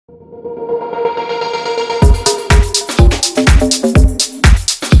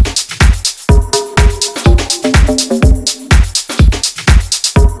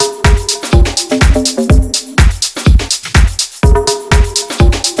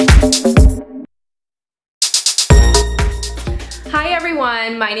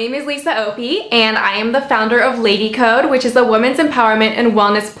everyone, my name is Lisa Opie and I am the founder of Lady Code, which is a women's empowerment and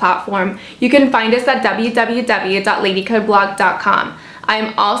wellness platform. You can find us at www.ladycodeblog.com.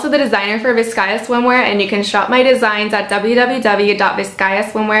 I'm also the designer for Vizcaya Swimwear and you can shop my designs at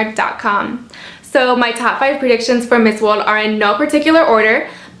www.vizcayaswimwear.com. So my top 5 predictions for Miss World are in no particular order,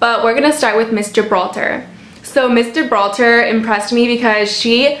 but we're going to start with Miss Gibraltar. So Miss Gibraltar impressed me because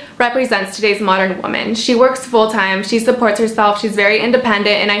she represents today's modern woman. She works full-time, she supports herself, she's very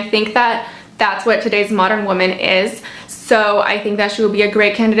independent, and I think that that's what today's modern woman is. So I think that she will be a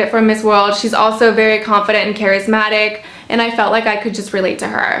great candidate for Miss World. She's also very confident and charismatic, and I felt like I could just relate to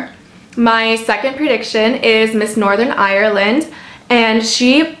her. My second prediction is Miss Northern Ireland, and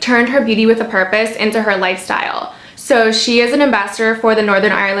she turned her beauty with a purpose into her lifestyle. So she is an ambassador for the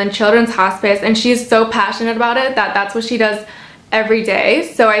Northern Ireland Children's Hospice, and she's so passionate about it that that's what she does every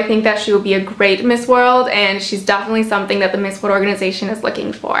day. So I think that she will be a great Miss World, and she's definitely something that the Miss World organization is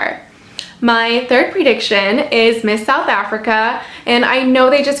looking for. My third prediction is Miss South Africa, and I know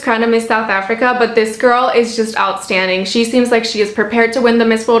they just crowned a Miss South Africa, but this girl is just outstanding. She seems like she is prepared to win the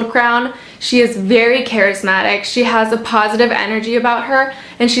Miss World crown. She is very charismatic, she has a positive energy about her,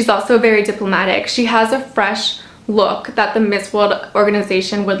 and she's also very diplomatic. She has a fresh look that the Miss World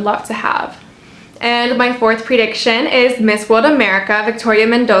organization would love to have. And my fourth prediction is Miss World America, Victoria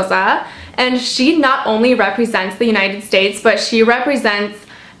Mendoza, and she not only represents the United States, but she represents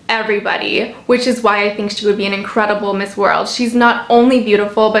everybody, which is why I think she would be an incredible Miss World. She's not only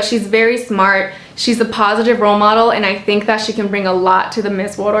beautiful, but she's very smart, she's a positive role model, and I think that she can bring a lot to the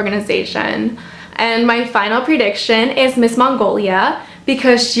Miss World organization. And my final prediction is Miss Mongolia,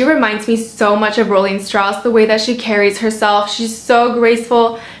 because she reminds me so much of Rolling Strauss, the way that she carries herself. She's so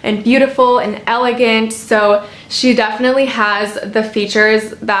graceful and beautiful and elegant, so she definitely has the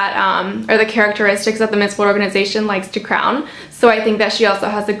features that or the characteristics that the Miss World organization likes to crown. So I think that she also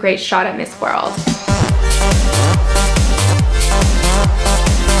has a great shot at Miss World.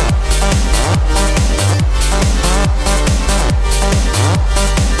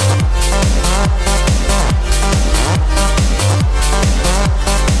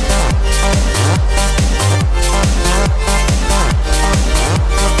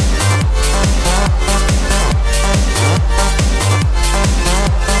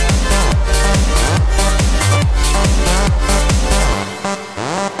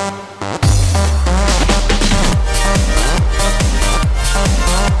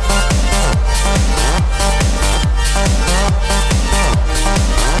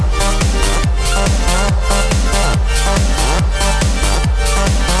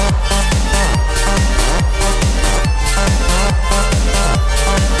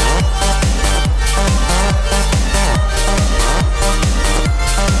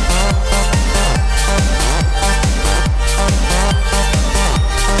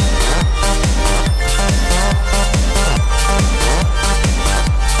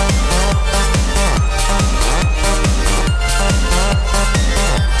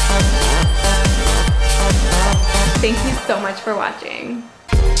 Thank you so much for watching.